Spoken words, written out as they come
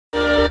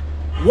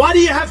What do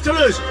you have to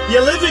lose?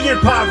 You're living in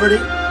poverty.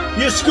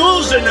 Your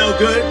schools are no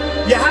good.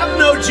 You have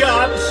no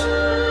jobs.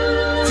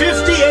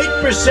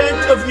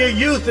 58% of your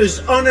youth is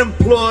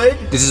unemployed.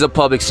 This is a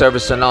public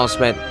service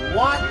announcement.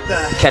 What the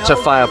Catch a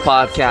hell Fire do you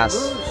have to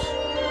podcast.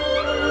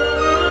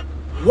 lose?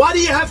 What do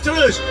you have to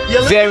lose?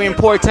 You're Very living in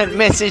important poverty.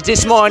 message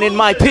this Your morning, schools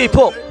my are no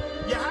people.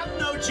 good. You have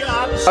no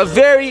jobs. A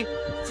very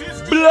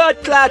 58%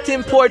 blood clot of your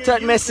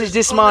important youth message is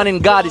this morning.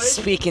 God is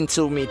unemployed. speaking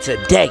to me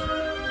today.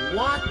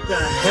 What the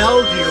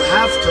hell do you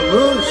have to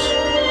lose?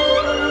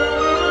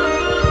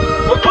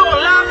 We're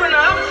pulling live from the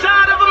other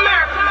side of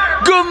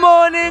America.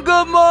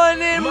 Good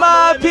morning,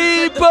 my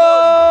people.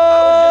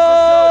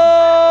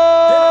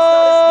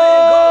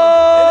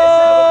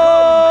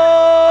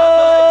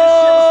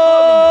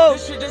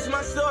 This shit, this is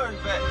my story.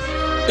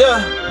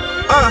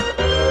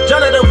 Yeah,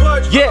 Jonathan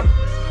Porch. Yeah,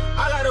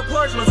 I got a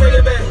Porsche, man, take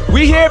it back.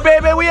 we here,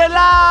 baby. We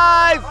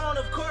alive. On,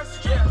 of course,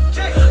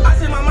 yeah. I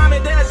see my mom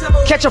and dad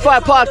separate. Catch a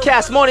Fire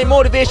podcast, morning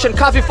motivation,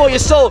 coffee for your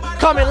soul,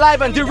 coming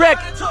live and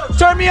direct.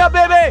 Turn me up,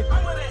 baby.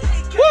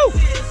 Woo!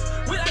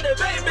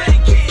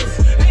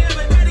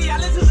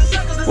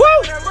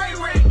 Woo!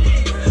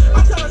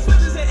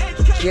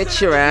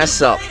 Get your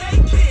ass up.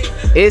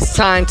 It's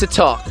time to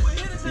talk.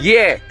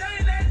 Yeah.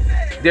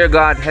 Dear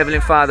God, Heavenly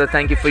Father,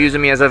 thank you for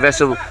using me as a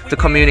vessel to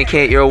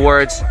communicate your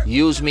words.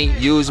 Use me,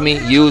 use me,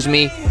 use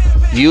me.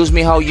 Use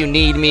me how you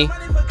need me.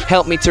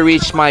 Help me to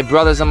reach my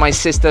brothers and my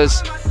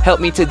sisters. Help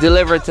me to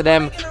deliver to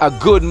them a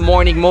good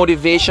morning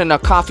motivation, a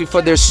coffee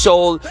for their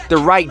soul, the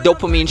right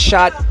dopamine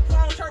shot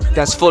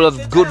that's full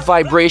of good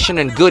vibration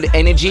and good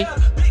energy,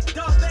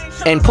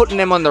 and putting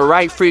them on the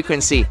right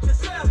frequency.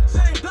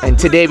 And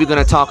today we're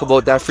going to talk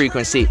about that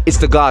frequency. It's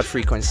the God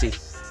frequency.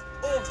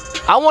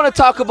 I want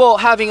to talk about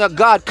having a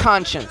God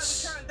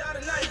conscience.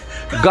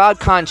 God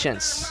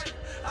conscience.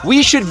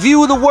 We should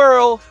view the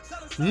world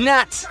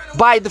not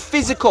by the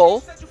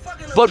physical,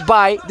 but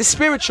by the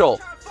spiritual.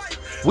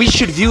 We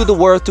should view the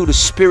world through the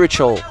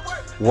spiritual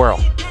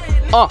world.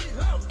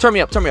 Turn me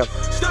up, turn me up.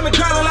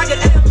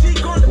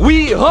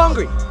 We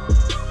hungry.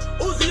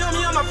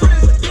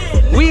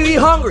 We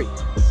hungry.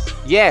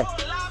 Yeah.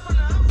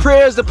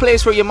 Prayer is the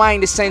place where your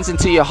mind descends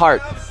into your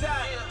heart.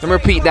 Let me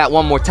repeat that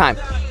one more time.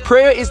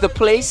 Prayer is the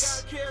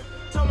place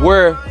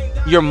where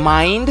your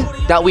mind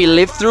that we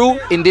live through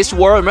in this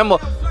world. Remember,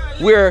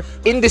 we're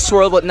in this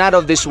world but not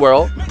of this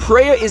world.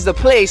 Prayer is the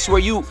place where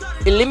you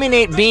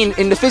eliminate being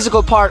in the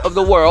physical part of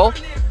the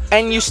world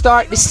and you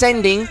start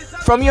descending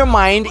from your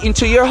mind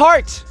into your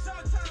heart.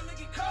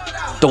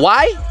 The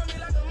why?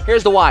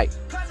 Here's the why.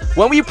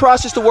 When we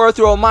process the world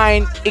through our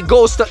mind, it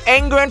goes to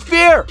anger and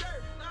fear.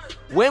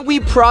 When we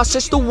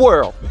process the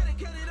world,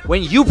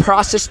 when you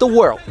process the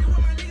world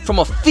from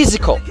a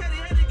physical,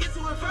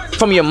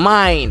 from your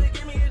mind,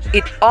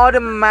 it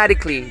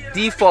automatically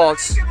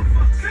defaults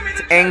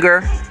to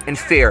anger and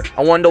fear.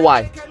 I wonder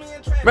why.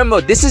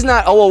 Remember, this is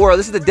not our world.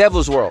 This is the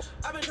devil's world.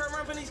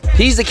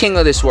 He's the king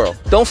of this world.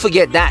 Don't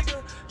forget that.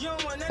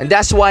 And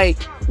that's why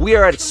we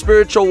are at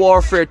spiritual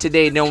warfare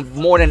today, no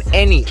more than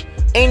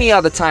any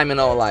other time in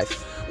our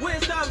life.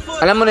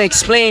 And I'm going to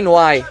explain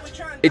why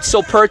it's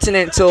so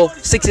pertinent till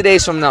 60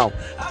 days from now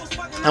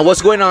and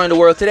what's going on in the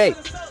world today.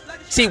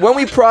 See, when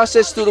we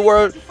process through the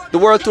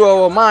world through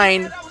our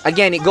mind,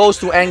 again, it goes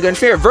through anger and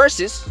fear.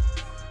 Versus,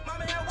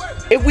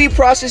 if we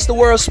process the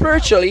world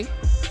spiritually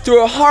through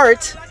our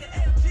heart,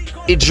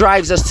 it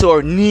drives us to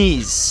our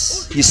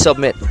knees. You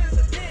submit.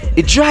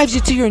 It drives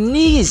you to your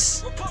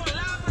knees.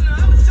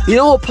 You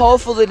know how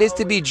powerful it is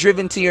to be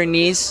driven to your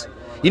knees?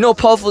 You know how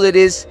powerful it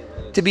is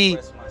to be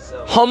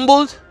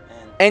humbled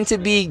and to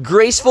be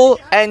graceful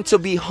and to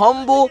be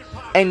humble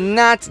and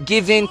not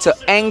give in to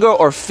anger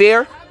or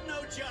fear?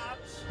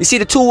 You see,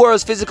 the two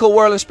worlds, physical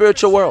world and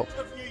spiritual world.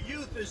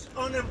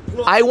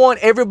 I want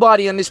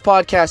everybody on this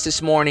podcast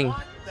this morning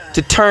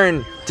to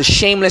turn to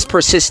shameless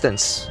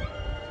persistence.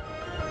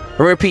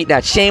 I'll repeat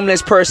that.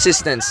 Shameless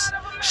persistence.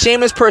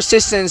 Shameless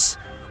persistence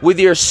with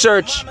your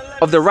search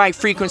of the right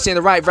frequency and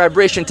the right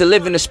vibration to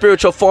live in the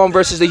spiritual form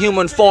versus the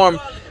human form.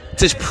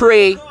 To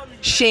pray.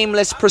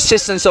 Shameless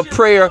persistence of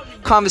prayer,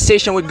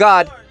 conversation with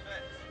God,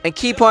 and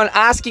keep on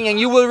asking and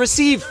you will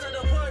receive.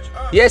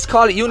 Yes,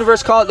 call it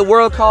universe, call it the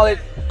world, call it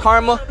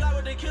karma,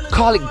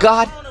 call it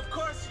God.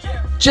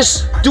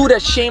 Just do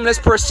that shameless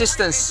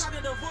persistence,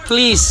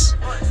 please.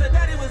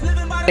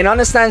 And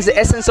understands the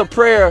essence of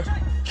prayer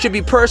should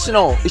be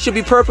personal, it should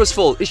be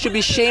purposeful, it should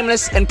be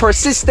shameless and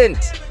persistent.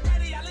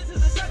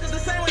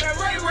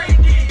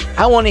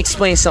 I want to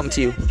explain something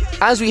to you.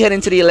 As we head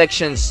into the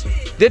elections,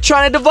 they're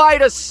trying to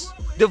divide us.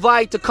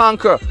 Divide to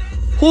conquer.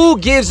 Who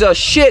gives a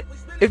shit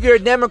if you're a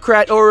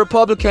Democrat or a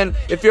Republican,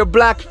 if you're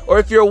black or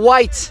if you're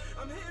white?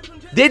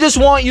 They just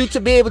want you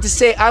to be able to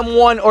say, I'm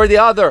one or the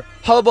other.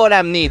 How about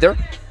I'm neither?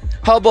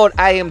 How about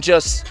I am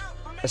just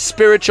a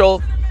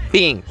spiritual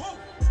being?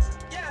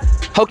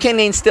 How can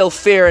they instill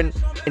fear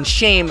and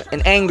shame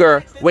and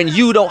anger when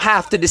you don't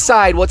have to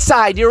decide what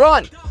side you're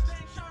on?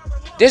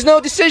 There's no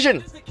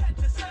decision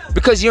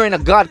because you're in a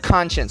God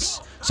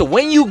conscience. So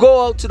when you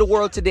go out to the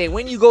world today,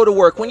 when you go to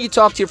work, when you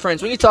talk to your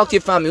friends, when you talk to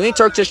your family, when you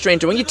talk to a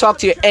stranger, when you talk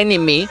to your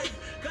enemy,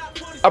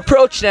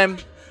 approach them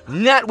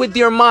not with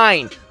your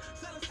mind.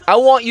 I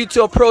want you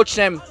to approach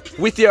them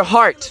with your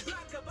heart.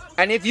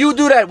 And if you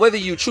do that, whether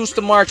you choose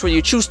to march, whether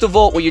you choose to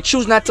vote, whether you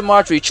choose not to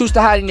march, whether you choose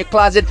to hide in your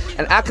closet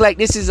and act like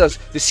this is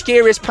the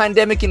scariest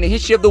pandemic in the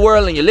history of the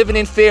world and you're living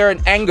in fear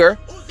and anger,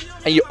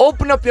 and you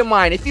open up your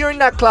mind, if you're in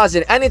that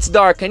closet and it's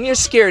dark and you're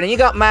scared and you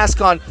got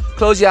mask on,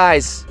 close your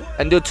eyes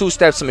and do 2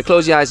 steps to me.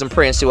 Close your eyes and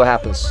pray and see what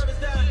happens.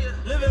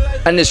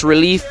 And just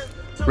release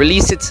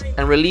it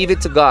and relieve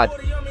it to God.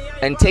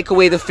 And take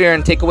away the fear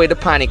and take away the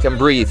panic and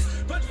breathe.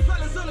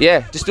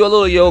 Yeah, just do a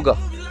little yoga.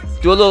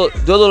 Do a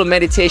little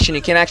meditation.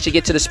 You can actually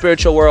get to the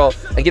spiritual world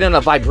and get on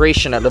a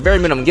vibration. At the very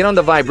minimum, get on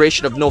the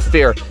vibration of no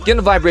fear. Get on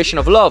the vibration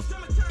of love.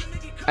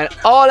 And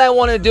all I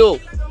want to do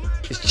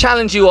is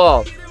challenge you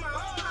all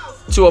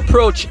to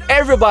approach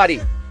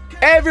everybody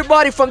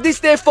from this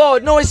day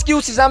forward. No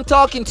excuses. I'm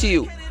talking to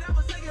you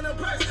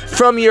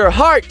from your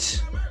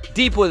heart,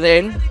 deep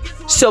within,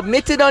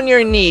 submitted on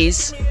your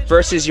knees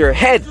versus your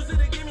head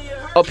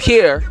up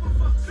here,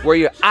 where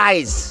your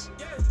eyes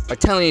are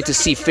telling you to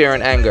see fear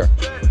and anger.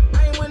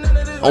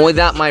 And with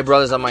that, my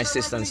brothers and my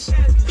sisters,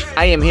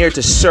 I am here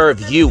to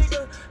serve you.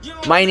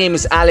 My name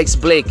is Alex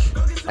Blake,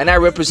 and I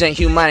represent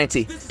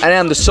humanity, and I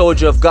am the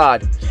soldier of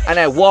God, and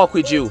I walk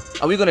with you,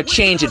 and we're going to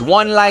change it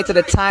one light at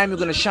a time. We're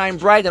going to shine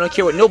bright. I don't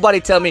care what nobody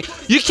tell me.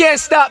 You can't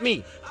stop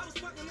me.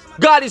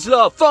 God is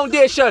love.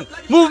 Foundation.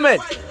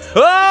 Movement.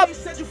 Up.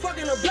 Said you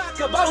fucking a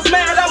block up. I was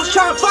mad. I was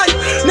trying to fight.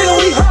 Nigga,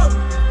 we hurt.